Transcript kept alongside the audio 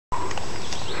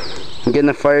You getting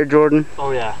the fire, Jordan?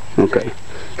 Oh yeah. Okay.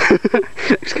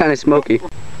 It's kind of smoky.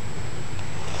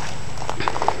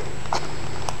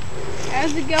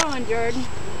 How's it going, Jordan?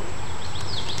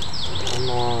 Come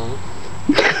on.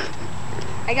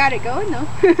 I got it going though.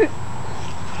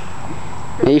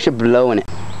 Yeah, you should blow in it.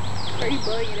 Where are you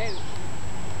blowing it out?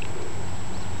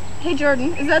 Hey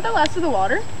Jordan, is that the last of the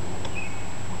water?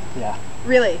 Yeah.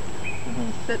 Really?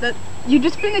 Mm-hmm. That you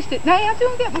just finished it. Now you have to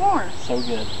go get more. So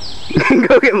good.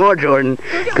 Go get more, Jordan.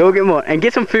 Go get more. And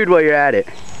get some food while you're at it.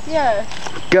 Yeah.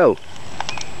 Go.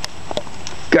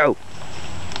 Go.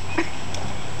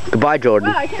 Goodbye, Jordan.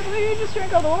 Wow, I can't believe you just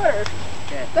drank all the water.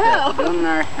 Okay, The hell? Dylan and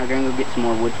I are going to go get some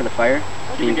more wood for the fire.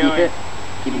 Keep it Keep going. it.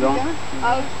 Keep it going.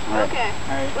 Oh, Alright. okay.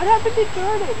 Alright. What happened to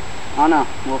Jordan? Oh no,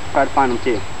 we'll try to find him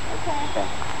too. Okay. Okay.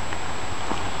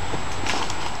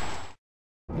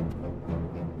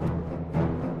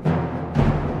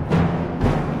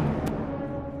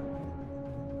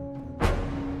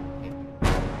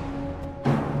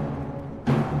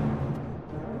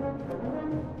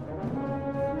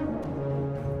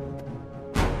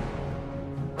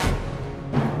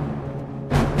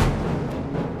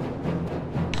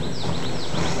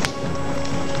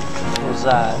 What's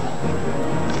that?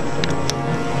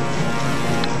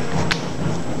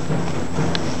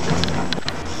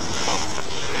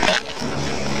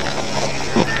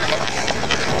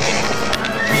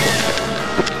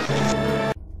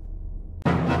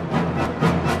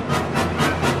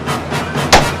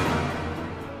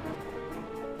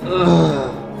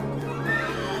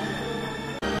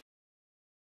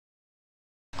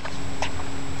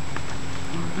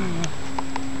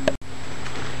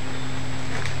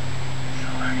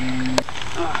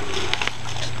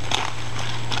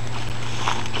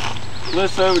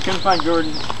 Alyssa, we couldn't find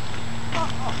Jordan.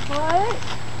 What?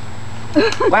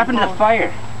 What happened to the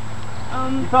fire?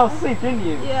 You fell asleep, didn't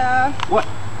you? Yeah. What?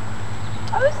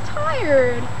 I was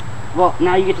tired. Well,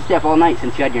 now you get to stay up all night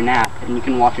since you had your nap, and you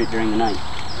can watch it during the night.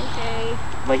 Okay.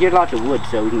 But here's lots of wood,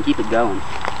 so we can keep it going.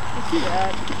 I see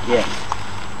that. Yeah.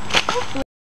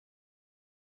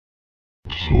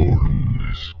 Jordan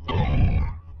is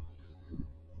gone.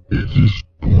 It is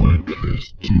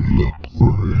pointless to look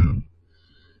for him.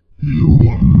 You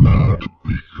will not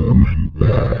be coming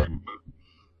back.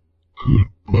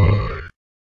 Goodbye.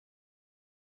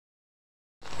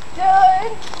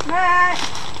 Dylan! Matt!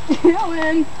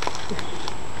 Dylan!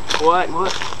 What?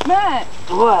 Matt!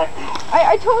 What?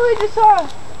 I totally just saw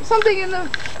something in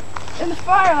the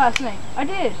fire last night. I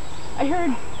did. I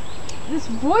heard this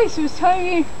voice was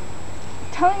telling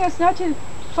us not to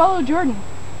follow Jordan.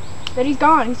 That he's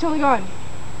gone. He's totally gone.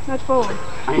 Not to follow him.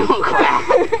 I know, crap.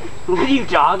 What are you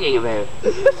talking about?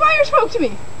 The fire spoke to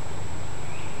me.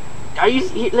 Are you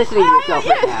listening to yourself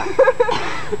right now?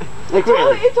 Like,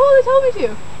 really? It totally told me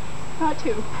to. Not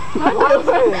to. Not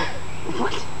to.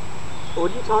 What?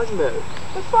 What are you talking about?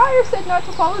 The fire said not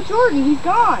to follow Jordan. He's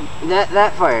gone.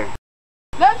 That fire.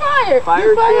 That fire. Fire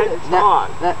This fire. can't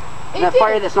talk. That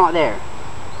fire that's not there.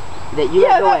 That you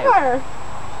Yeah, let go that out. fire.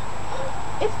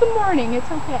 It's the morning.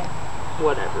 It's okay.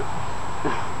 Whatever.